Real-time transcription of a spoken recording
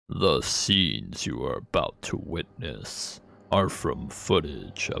The scenes you are about to witness are from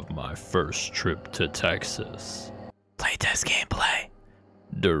footage of my first trip to Texas. Playtest gameplay.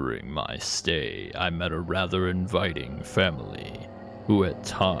 During my stay, I met a rather inviting family who at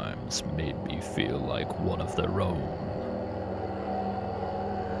times made me feel like one of their own.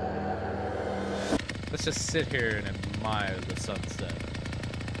 Let's just sit here and admire the sunset.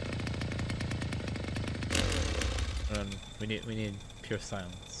 We need pure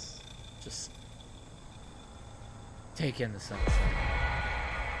silence. Just take in the sunset.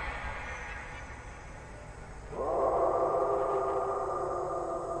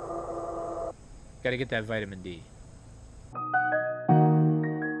 Gotta get that vitamin D.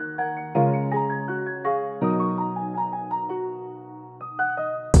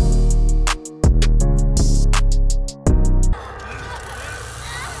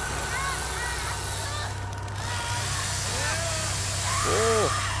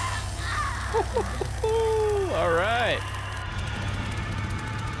 All right.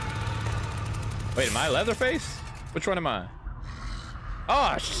 Wait, am I Leatherface? Which one am I?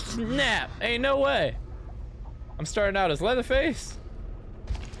 Oh, snap. Ain't no way. I'm starting out as Leatherface?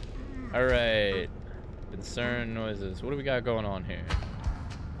 All right. Concern noises. What do we got going on here?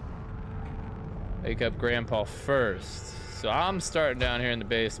 Wake up Grandpa first. So I'm starting down here in the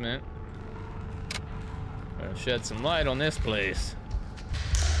basement. Gonna shed some light on this place.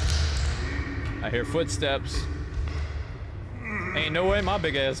 I hear footsteps. Ain't no way my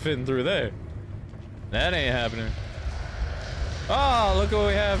big ass fitting through there. That ain't happening. Oh, look what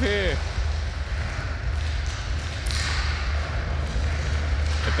we have here.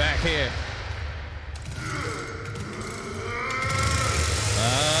 Get back here.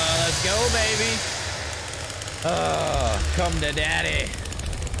 Let's go, baby. Oh, come to daddy.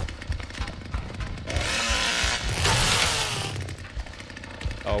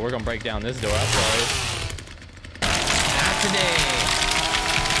 Oh, we're gonna break down this door. I'm sorry. Not today.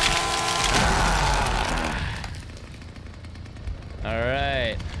 All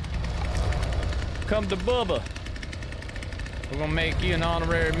right. Come to Bubba. We're gonna make you an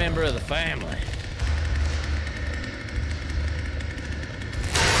honorary member of the family.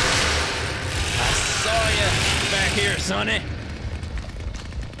 I saw you back here, Sonny.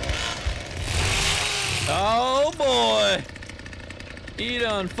 Oh boy. He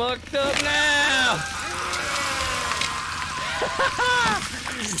done fucked up now.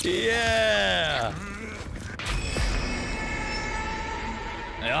 Yeah.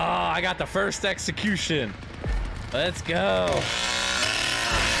 Oh, I got the first execution. Let's go.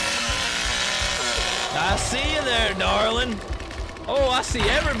 I see you there, darling. Oh, I see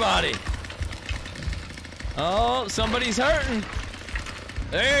everybody. Oh, somebody's hurting.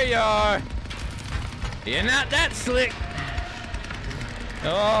 There you are. You're not that slick.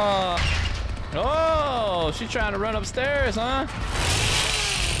 Oh, she's trying to run upstairs, huh?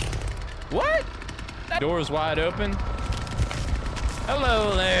 What? That door's wide open.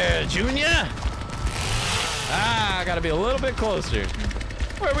 Hello there, Junior. Ah, I gotta be a little bit closer.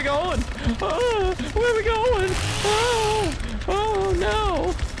 Where are we going? Oh, where are we going? Oh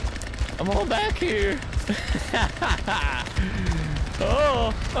no. I'm all back here.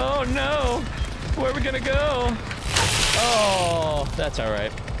 Oh no. Where are we gonna go? Oh, that's all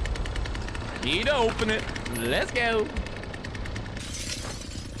right. Need to open it. Let's go.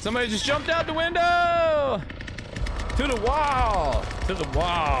 Somebody just jumped out the window. To the wall. To the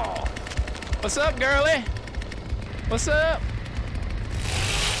wall. What's up, girlie? What's up?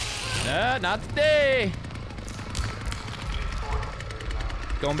 Not today.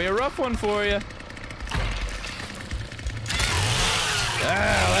 Gonna be a rough one for you.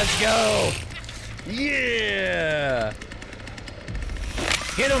 Ah, let's go. Yeah.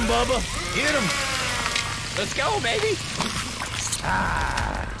 Get him, Bubba. Get him. Let's go, baby.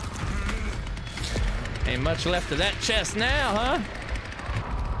 Ah. Ain't much left of that chest now, huh?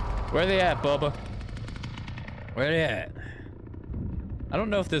 Where they at, Bubba? Where they at? I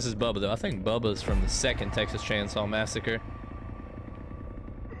don't know if this is Bubba, though. I think Bubba's from the second Texas Chainsaw Massacre.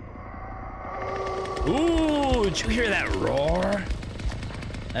 Ooh, did you hear that roar?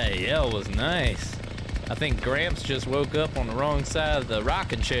 That yell was nice. I think Gramps just woke up on the wrong side of the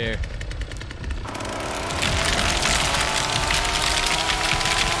rocking chair.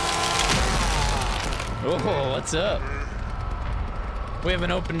 Oh, what's up? We have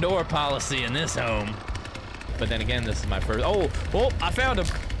an open door policy in this home. But then again, this is my first. Oh, I found him.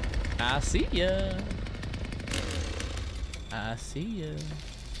 I see ya. I see ya.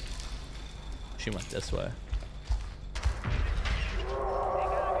 She went this way.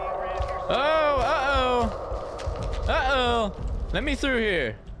 Oh, uh-oh. Uh-oh. Let me through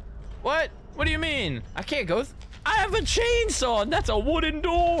here. What? What do you mean? I can't go. I have a chainsaw and that's a wooden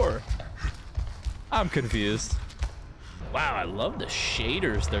door. I'm confused. Wow, I love the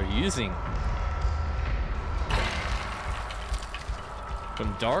shaders they're using.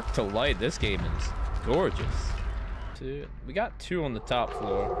 From dark to light, this game is gorgeous. We got 2 on the top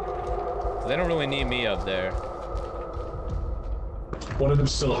floor. So they don't really need me up there. One of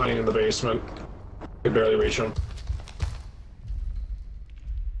them's still hiding in the basement. I can barely reach him.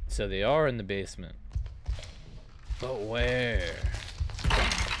 So they are in the basement. But where?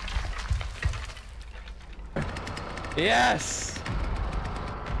 Yes!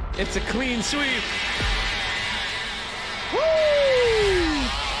 It's a clean sweep! Woo!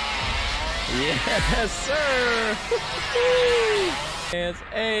 Yes, sir! Yes,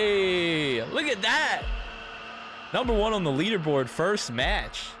 hey! Look at that! #1 on the leaderboard, first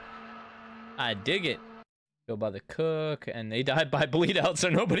match. I dig it. Go by the cook, and they died by bleed out, so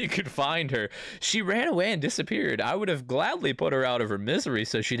nobody could find her. She ran away and disappeared. I would have gladly put her out of her misery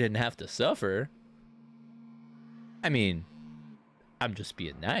so she didn't have to suffer. I mean, I'm just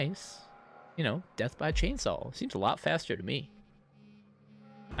being nice. You know, death by chainsaw. Seems a lot faster to me.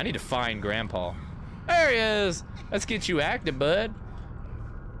 I need to find Grandpa. There he is. Let's get you active, bud.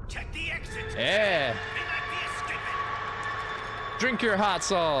 Check the exits. Yeah. They might be escaping. Drink your hot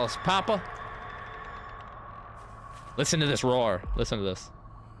sauce, Papa. Listen to this roar. Listen to this.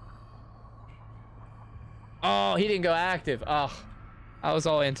 Oh, he didn't go active. Oh, I was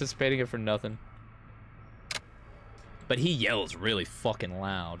all anticipating it for nothing. But he yells really fucking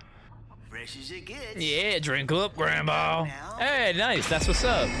loud. Fresh as it gets. Yeah, drink up, Grandpa. Hey, nice. That's what's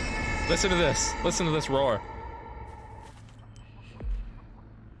up. Listen to this. Listen to this roar.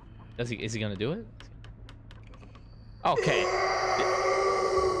 Is he gonna do it? Okay.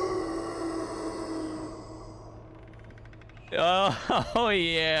 Oh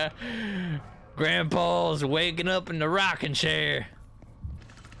yeah. Grandpa's waking up in the rocking chair.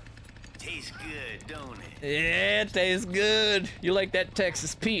 Tastes good, don't it? Yeah, it tastes good. You like that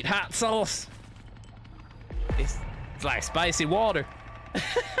Texas Pete hot sauce? It's like spicy water.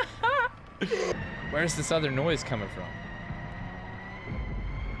 Where's this other noise coming from?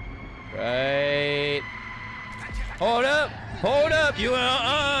 Right. Hold up! Hold up! You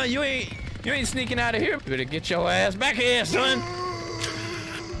ain't sneaking out of here. Better get your ass back here, son.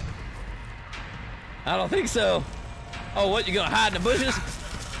 I don't think so. Oh, what? You gonna hide in the bushes?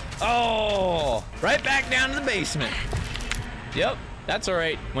 Oh, right back down to the basement. Yep, that's all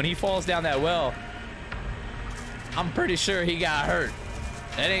right. When he falls down that well, I'm pretty sure he got hurt.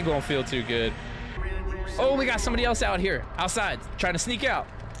 That ain't gonna feel too good. Oh, we got somebody else out here, outside, trying to sneak out.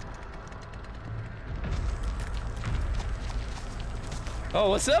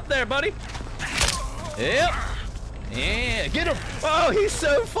 Oh, what's up there, buddy? Yep. Yeah, get him. Oh, he's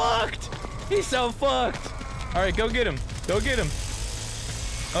so fucked. He's so fucked. All right, go get him. Go get him.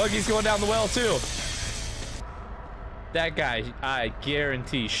 Oh, he's going down the well, too. That guy, I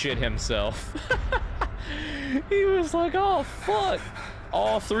guarantee, shit himself. He was like, oh, fuck.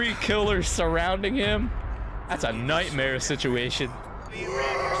 All 3 killers surrounding him. That's a nightmare situation.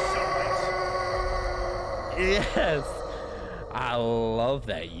 Yes. I love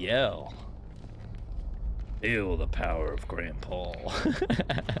that yell. Feel the power of Grandpa.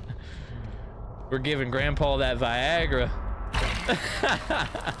 We're giving Grandpa that Viagra.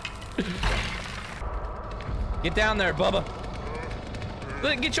 Get down there, Bubba.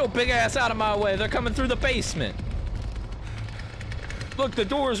 Look, get your big ass out of my way. They're coming through the basement. Look, the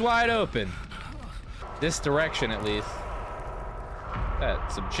door's wide open. This direction, at least.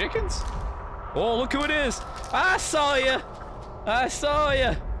 Some chickens? Oh, look who it is. I saw you. I saw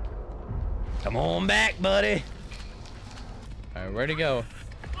you. Come on back, buddy. All right, where'd he go?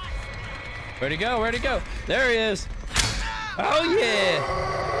 Where'd he go? Where'd he go? There he is. Oh, yeah.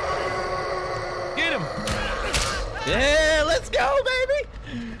 Get him. Yeah, let's go, baby.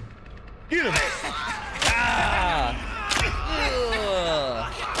 Get him. Ah.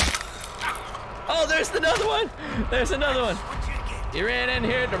 Ugh. Oh, there's another one. There's another one. You ran in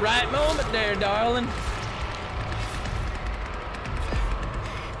here at the right moment there, darling.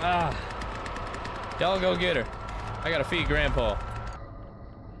 Ah. Y'all go get her. I gotta feed Grandpa.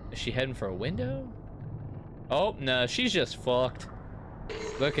 Is she heading for a window? Oh, no, she's just fucked.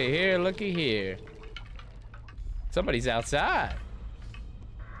 Looky here, looky here. Somebody's outside.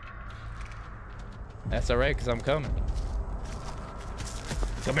 That's all right, because I'm coming.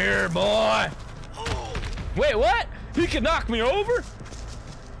 Come here, boy. Wait, what? You can knock me over?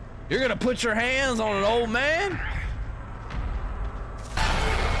 You're gonna put your hands on an old man?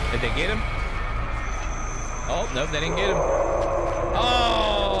 Did they get him? Oh, nope, they didn't get him.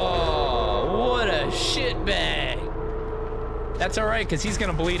 Oh! shit bag. That's all right, because he's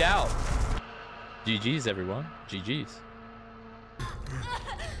going to bleed out. GG's, everyone. GG's.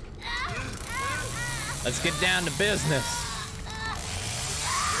 Let's get down to business.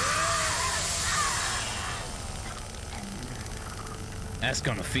 That's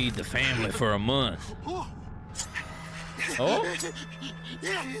going to feed the family for a month. Oh?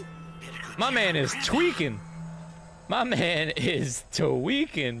 My man is tweaking. My man is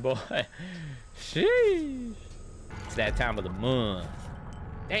tweaking, boy. Sheesh. It's that time of the month.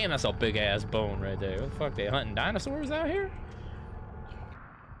 Damn, that's a big ass bone right there. What the fuck, they hunting dinosaurs out here?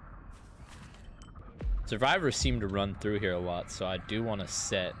 Survivors seem to run through here a lot, so I do want to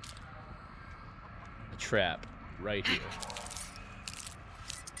set a trap right here.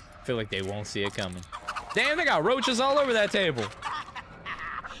 I feel like they won't see it coming. Damn, they got roaches all over that table.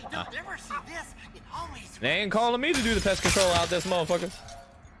 They ain't calling me to do the pest control out this motherfucker.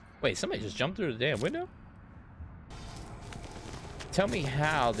 Wait, somebody just jumped through the damn window? Tell me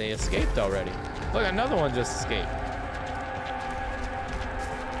how they escaped already. Look, another one just escaped.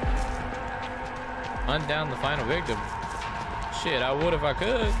 Hunt down the final victim. Shit, I would if I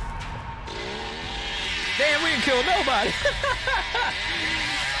could. Damn, we didn't kill nobody.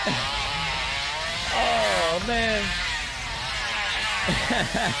 Oh, man.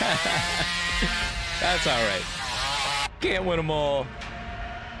 That's all right. Can't win them all.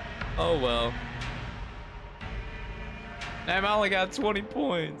 Oh, well. Damn, I only got 20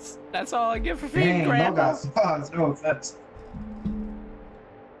 points. That's all I get for feeding Grandma. No offense.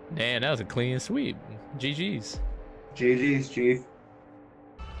 Damn, that was a clean sweep. GG's. GG's, Chief.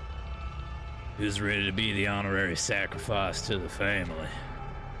 Who's ready to be the honorary sacrifice to the family?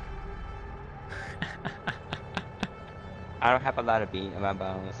 I don't have a lot of meat in my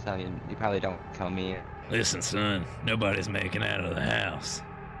bones, so you probably don't kill me. Listen, son, nobody's making out of the house.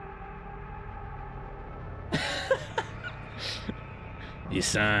 You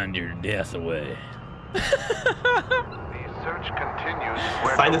signed your death away. The search continues in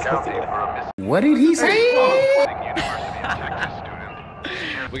Puerto Find this County missing. for a missing What did he say? University of Texas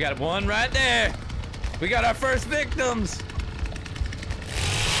student. We got one right there. We got our first victims.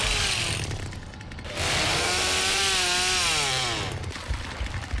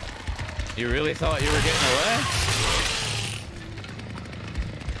 You really thought you were getting away?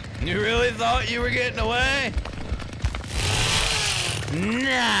 You really thought you were getting away?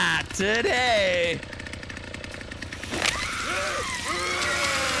 Not today.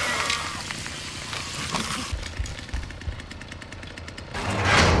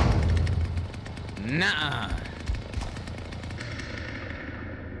 Nah.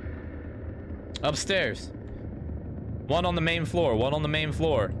 Upstairs. One on the main floor. One on the main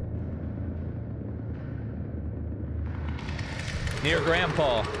floor. Near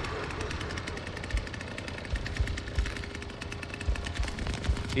Grandpa.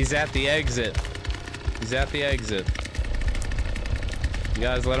 He's at the exit. He's at the exit. You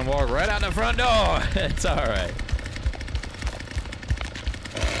guys let him walk right out the front door. It's all right.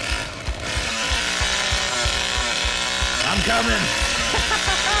 I'm coming.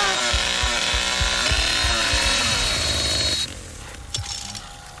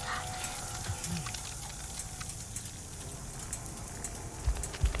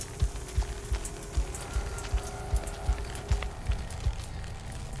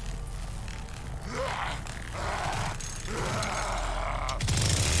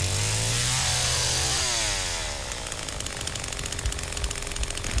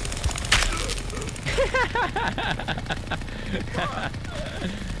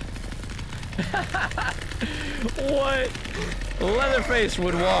 What? Leatherface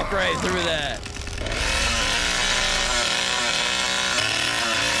would walk right through that.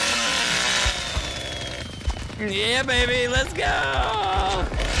 Yeah, baby, let's go.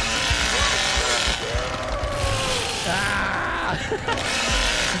 Ah.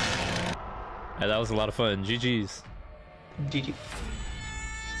 Hey, that was a lot of fun. GG's. GG.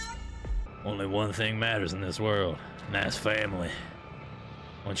 Only one thing matters in this world, and that's family.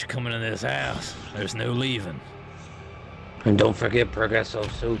 Once you come into this house, there's no leaving. And don't forget Progresso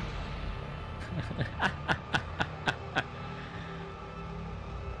soup.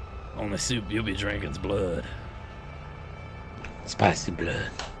 Only soup you'll be drinking's blood. Spicy blood.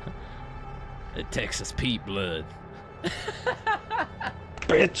 The Texas Pete blood.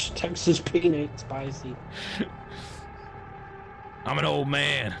 Bitch, Texas picking ain't spicy. I'm an old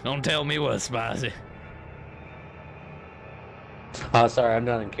man. Don't tell me what's spicy. Oh, sorry, I'm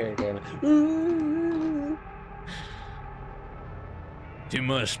not in character. Too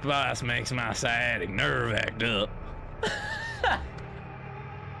much spice makes my sciatic nerve act up.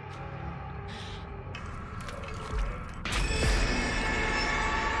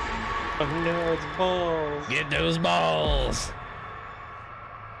 Oh no, it's balls. Get those balls.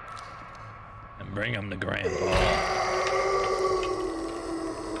 And bring them to Grandpa.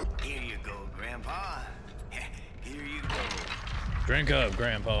 Here you go, Grandpa. Here you go. Drink up,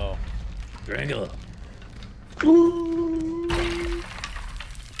 Grandpa. Drink up.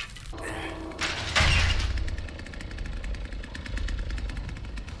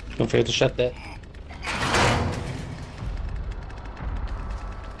 Don't forget to shut that.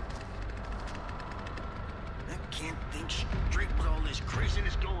 I can't think straight with all this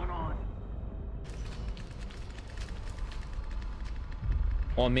craziness going on.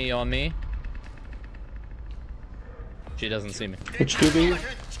 On me, on me. She doesn't see me. Which do you?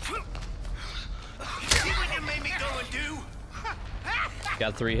 See what you made me go and do?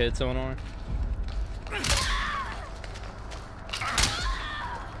 Got 3 hits on her.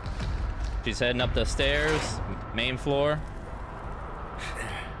 She's heading up the stairs, main floor.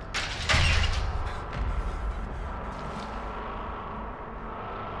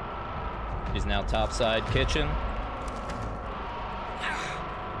 She's now topside kitchen.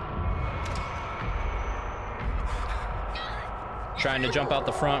 Trying to jump out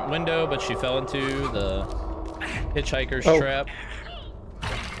the front window, but she fell into the hitchhiker's trap.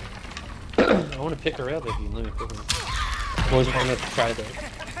 I want to pick her up if you let me pick her up. I always wanted to try that.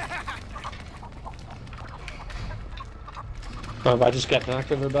 Oh, I just got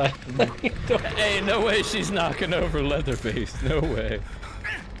knocked over by. Hey, no way she's knocking over Leatherface. No way.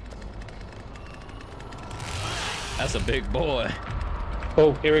 That's a big boy.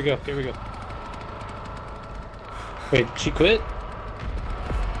 Oh, here we go. Here we go. Wait, she quit?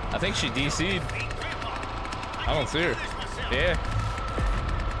 I think she DC'd. I don't see her. Yeah.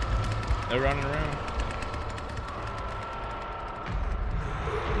 They're running around.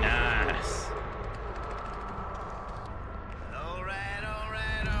 Nice. All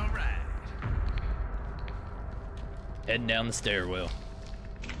right. Heading down the stairwell.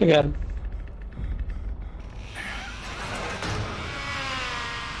 I got him.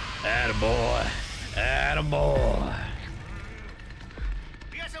 Attaboy. Attaboy.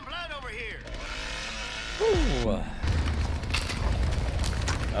 We got some blood over here. Ooh.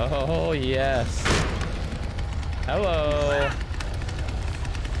 Oh, yes. Hello.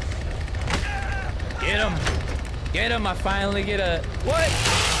 Get him. Get him. I finally get a... What?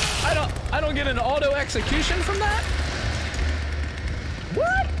 I don't get an auto execution from that?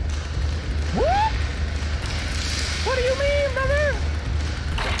 What? What? What do you mean, brother?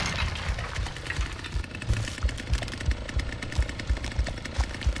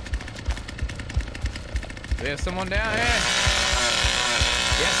 We have someone down here.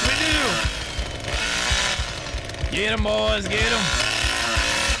 Yes, we do. Get them, boys, get them.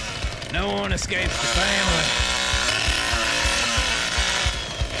 No one escapes the family.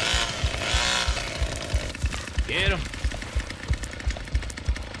 Get them.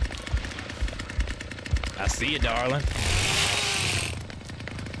 I see you, darling.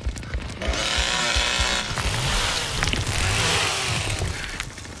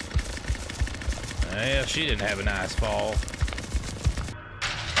 Well, she didn't have a nice fall.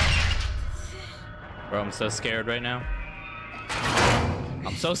 Bro, I'm so scared right now.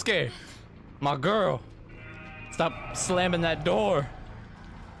 I'm so scared. My girl. Stop slamming that door.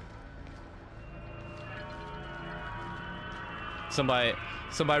 Somebody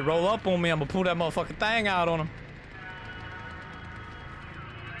roll up on me. I'm gonna pull that motherfucking thing out on him.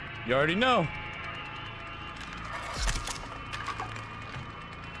 You already know.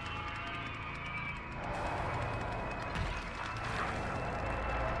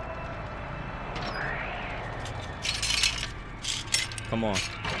 Come on.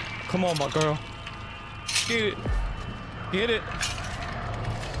 Come on, my girl. Get it. Get it.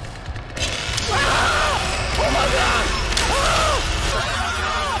 Ah! Oh my god! Ah!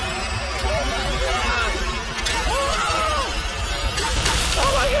 Oh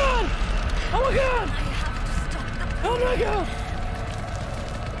my god! Oh my god! Oh my god!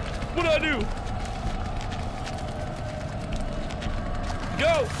 What do I do?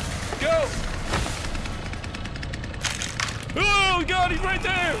 Go! Go! Oh god, he's right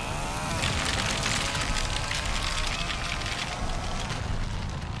there!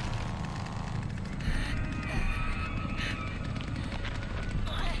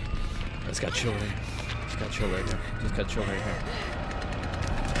 Just got chill right here. Just got chill right here. Just got chill right here.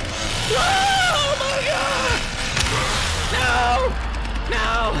 Oh my god! No! No!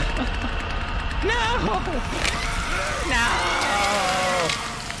 No! No! No!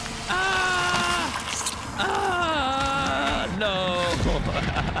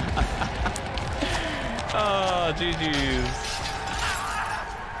 Oh, GG's.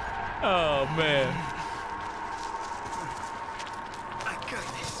 Oh man. I got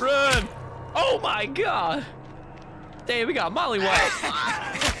this. Run! Oh my god! Damn, we got Molly White.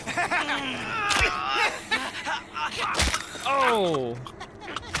 Oh!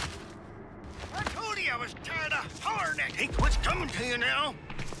 I told you I was tired of hard. Hey, what's coming to you now?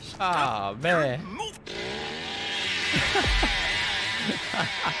 Ah, man. Move.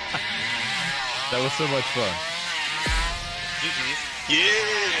 That was so much fun. GG's. Yeah,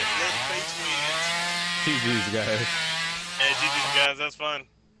 Leatherface wins. GG's, guys. Yeah, GG's, guys. That's fun.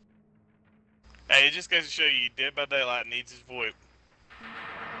 Hey, it just goes to show you, Dead by Daylight needs his VoIP.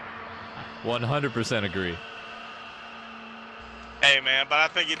 100% agree. Hey, man, but I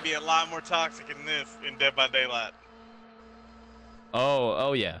think it'd be a lot more toxic in this in Dead by Daylight.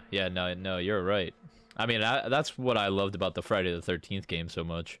 Oh yeah. Yeah, no, you're right. I mean, that's what I loved about the Friday the 13th game so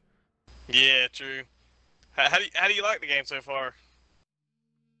much. Yeah, true. How do you like the game so far?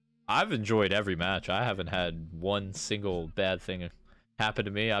 I've enjoyed every match. I haven't had one single bad thing happen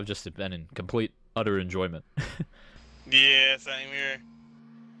to me. I've just been in complete, utter enjoyment. Yeah, same here.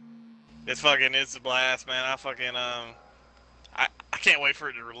 It's a blast, man. I can't wait for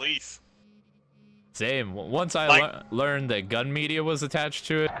it to release. Same. Once I learned that gun media was attached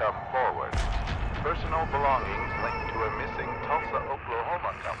to it. Come forward. Personal belongings linked to a missing Tulsa,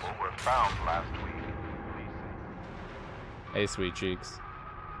 Oklahoma couple were found last week. Hey, sweet cheeks.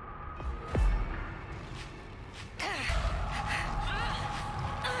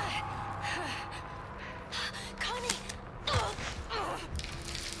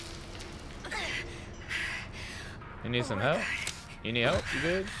 You need some help? You need help? You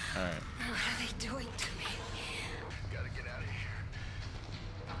good? Alright. What are they doing to me? Gotta get out of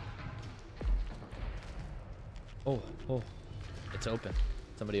here. Oh. It's open.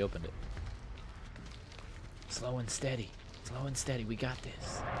 Somebody opened it. Slow and steady. Slow and steady. We got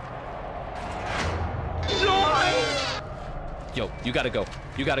this. Yo, you gotta go.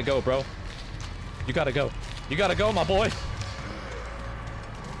 You gotta go, bro. You gotta go. You gotta go, my boy.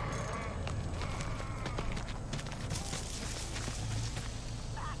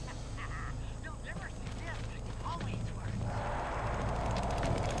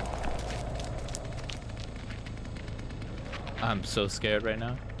 I'm so scared right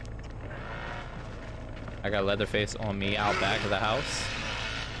now. I got Leatherface on me out back of the house.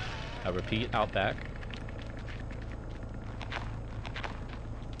 I repeat, out back.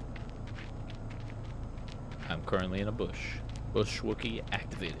 I'm currently in a bush. Bush Wookie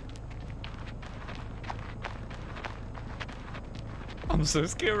activated. I'm so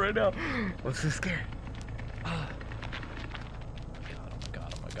scared right now. I'm so scared. Oh my god, oh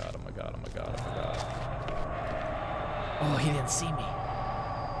my god, oh my god, oh my god, oh my god. Oh, he didn't see me.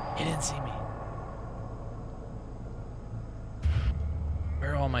 He didn't see me.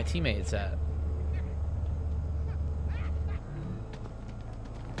 Where are all my teammates at?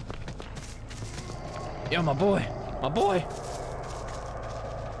 Yo, my boy. My boy.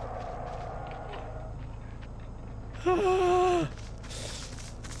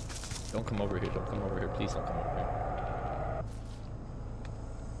 Don't come over here. Don't come over here. Please don't come over here.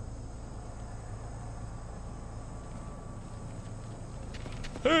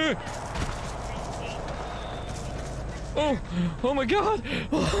 Hey! Oh my god!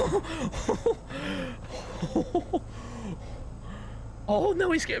 Oh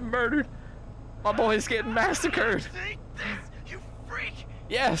no, he's getting murdered. My boy's getting massacred. You freak!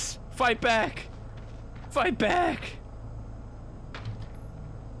 Yes, fight back. Fight back.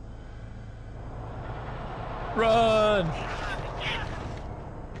 Run.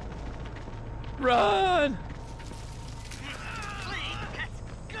 Run.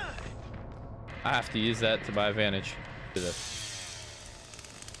 I have to use that to my advantage. Do this.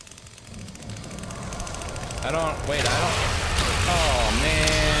 Wait, oh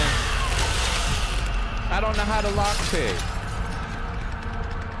man. I don't know how to lockpick.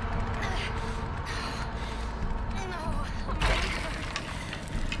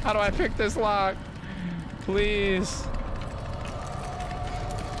 How do I pick this lock? Please.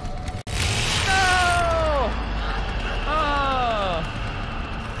 No! Oh!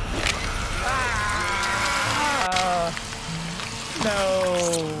 No.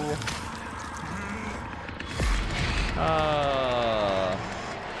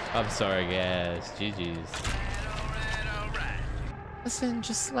 I'm sorry, guys. GG's. Listen,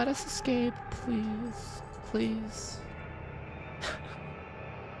 just let us escape, please. Please.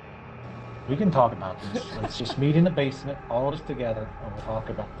 We can talk about this. Let's just meet in the basement, all of us together, and we'll talk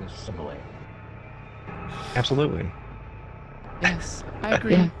about this civilly. Absolutely. Yes, I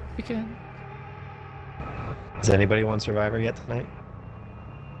agree. Yeah. We can. Does anybody want Survivor yet tonight?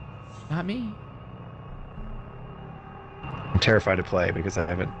 Not me. I'm terrified to play because I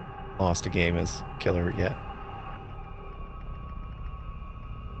haven't lost a game as killer yet.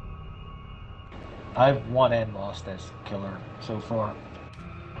 I've won and lost as killer so far.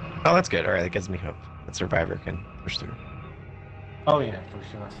 Oh, that's good. All right, that gives me hope that Survivor can push through. Oh yeah, for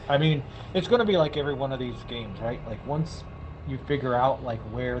sure. I mean, it's going to be like every one of these games, right? Like once you figure out like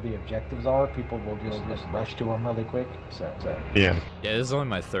where the objectives are, people will just rush to them really quick. So. Yeah. Yeah, this is only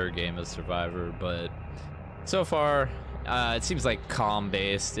my third game as Survivor, but so far, it seems like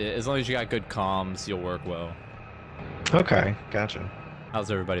comm-based. As long as you got good comms, you'll work well. Okay, gotcha. How's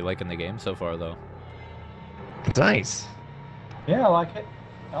everybody liking the game so far, though? Nice. Yeah, I like it.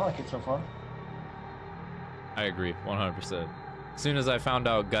 I like it so far. I agree, 100%. As soon as I found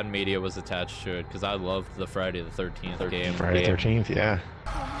out gun media was attached to it, because I loved the Friday the 13th game. Friday the 13th, yeah.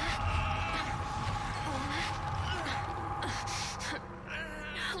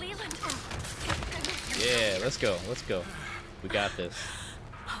 Leland. Yeah, let's go. Let's go. We got this.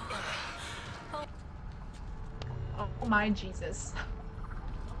 Oh my Jesus.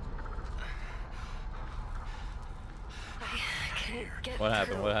 What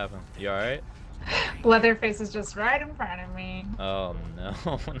happened? What happened? You alright? Leatherface is just right in front of me. Oh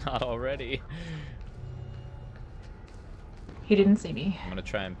no, not already. He didn't see me. I'm gonna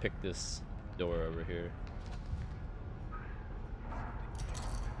try and pick this door over here.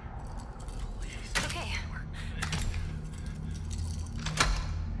 Okay.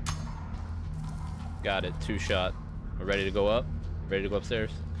 Got it. 2 shot. We're ready to go up? Ready to go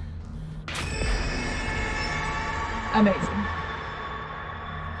upstairs? Amazing.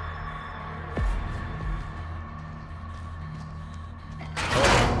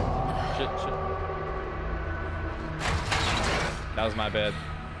 Shit. That was my bad.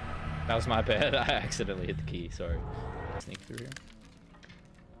 That was my bad. I accidentally hit the key. Sorry. Sneak through here.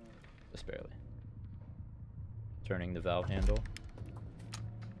 Just barely. Turning the valve handle.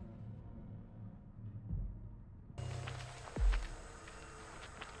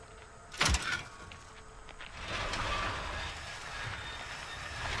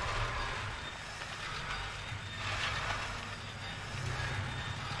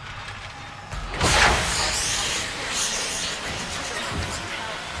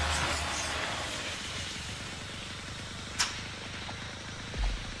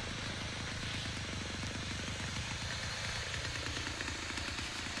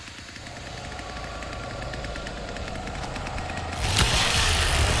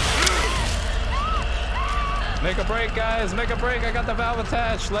 Make a break, guys. Make a break. I got the valve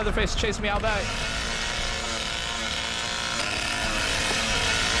attached. Leatherface chased me out back.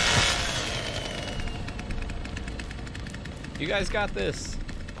 You guys got this.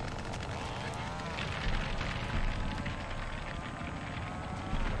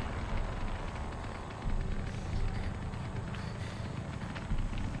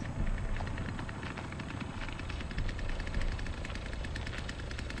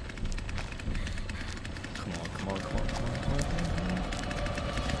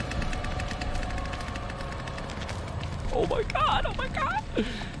 Oh my god, oh my god!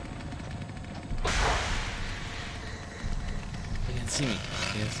 He didn't see me.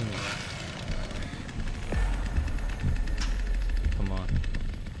 He didn't see me. Come on.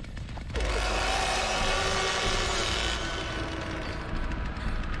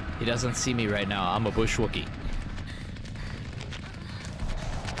 He doesn't see me right now. I'm a bush Wookie.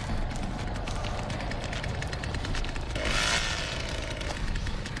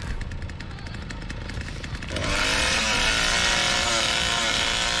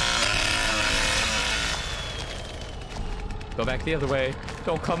 Go back the other way.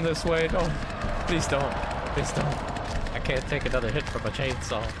 Don't come this way. Don't. Please don't. Please don't. I can't take another hit from a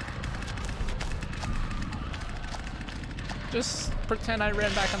chainsaw. Just pretend I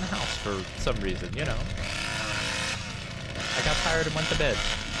ran back in the house for some reason, you know. I got tired and went to bed.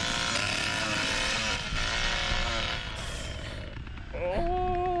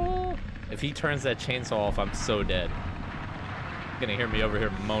 Oh. If he turns that chainsaw off, I'm so dead. You're gonna hear me over here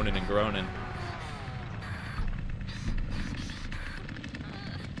moaning and groaning.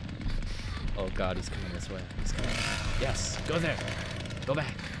 Oh god, he's coming this way. He's coming. Yes, go there. Go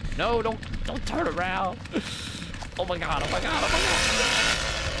back. No, don't turn around. Oh my god, oh my god, oh my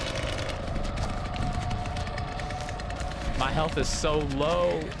god. My health is so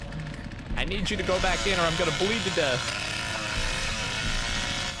low. I need you to go back in or I'm gonna bleed to death.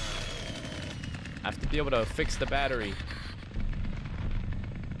 I have to be able to fix the battery.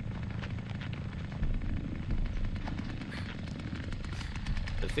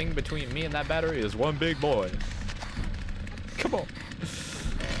 The thing between me and that battery is one big boy. Come on.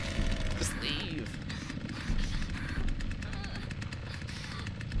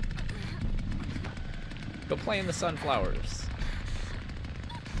 playing the sunflowers.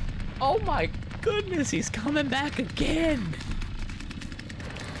 Oh my goodness, he's coming back again.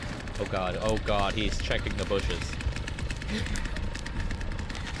 Oh god, he's checking the bushes.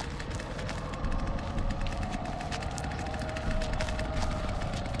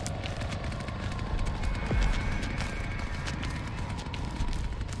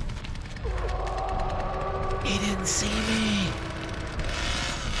 He didn't see me.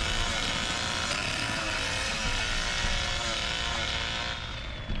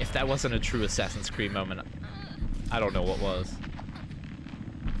 If that wasn't a true Assassin's Creed moment, I don't know what was.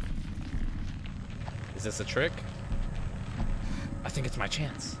 Is this a trick? I think it's my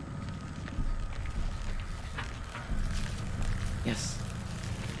chance. Yes.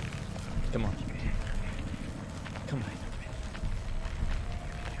 Come on. Come on.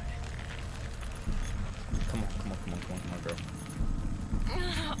 Come on, girl.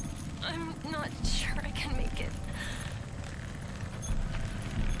 I'm not sure I can make it.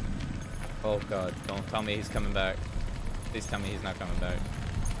 Oh god, don't tell me he's coming back. Please tell me he's not coming back.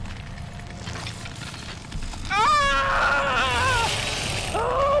 Ah!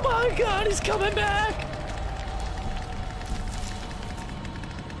 Oh my god, he's coming back!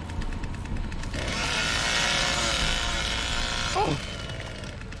 Oh!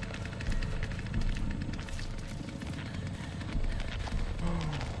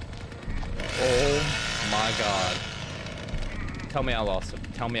 Oh my god. Tell me I lost him.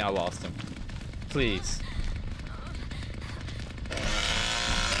 Tell me I lost him. Please.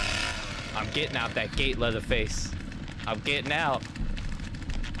 I'm getting out that gate, Leatherface. I'm getting out.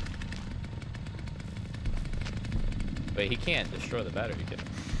 Wait, he can't destroy the battery, can he?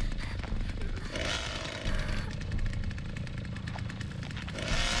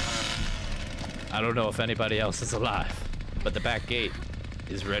 I don't know if anybody else is alive, but the back gate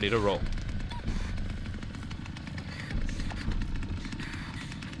is ready to roll.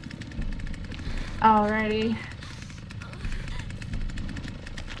 Alrighty.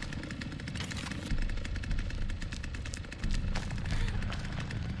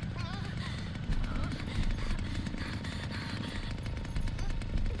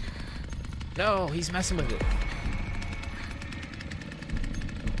 No, he's messing with it.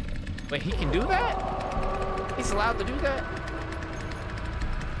 Wait, he can do that? He's allowed to do that?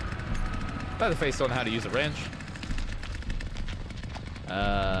 Leatherface don't know how to use a wrench.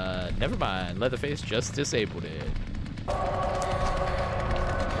 Never mind. Leatherface just disabled it.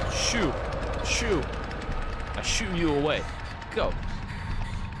 Shoo. Shoo. I shoo you away. Go.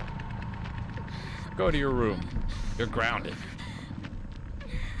 Go to your room. You're grounded.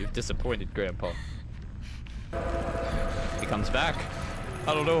 You've disappointed Grandpa. He comes back.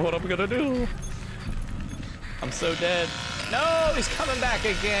 I don't know what I'm gonna do. I'm so dead. No, he's coming back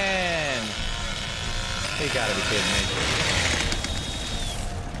again. He gotta be kidding me.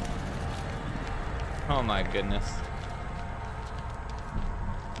 Oh my goodness.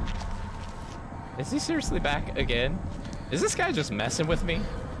 Is he seriously back again? Is this guy just messing with me?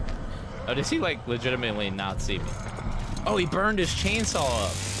 Oh, does he like legitimately not see me? Oh, he burned his chainsaw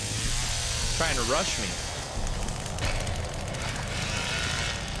up. Trying to rush me.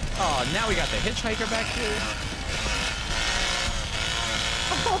 Oh, now we got the hitchhiker back here.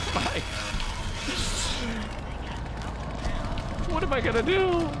 Oh my. What am I gonna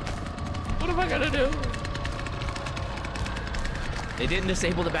do? What am I gonna do? They didn't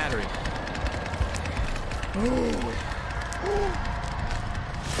disable the battery.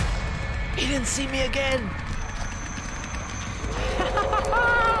 He didn't see me again.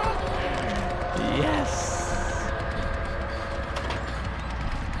 Yes.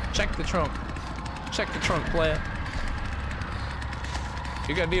 Check the trunk. Check the trunk, player.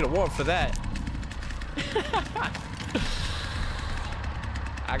 You're gonna need a warp for that.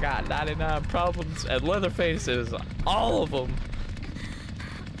 I got 99 problems, and Leatherface is all of them.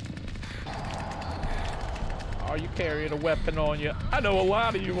 Are you carrying a weapon on you? I know a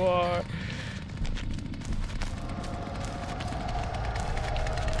lot of you are.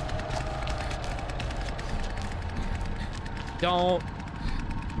 Don't,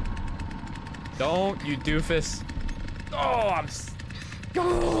 you doofus. Oh, I'm.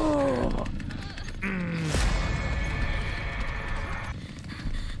 Oh.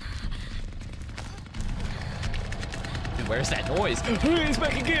 Dude, where's that noise? He's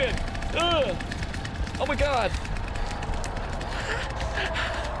back again. Oh my god.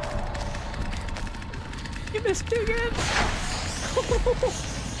 You missed me again.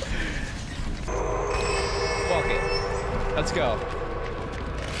 Fuck it. Let's go.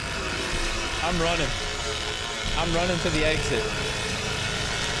 I'm running. I'm running to the exit.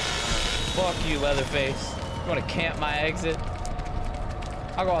 Fuck you, Leatherface. You want to camp my exit?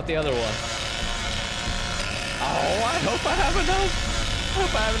 I'll go out the other one. Oh, I hope I have enough. I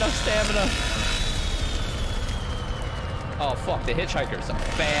hope I have enough stamina. Oh, fuck. The hitchhiker's a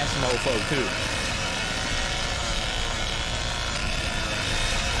fast mofo, too.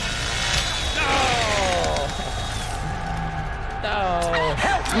 No! No!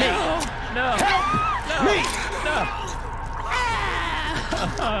 Help me! No! Help me! No!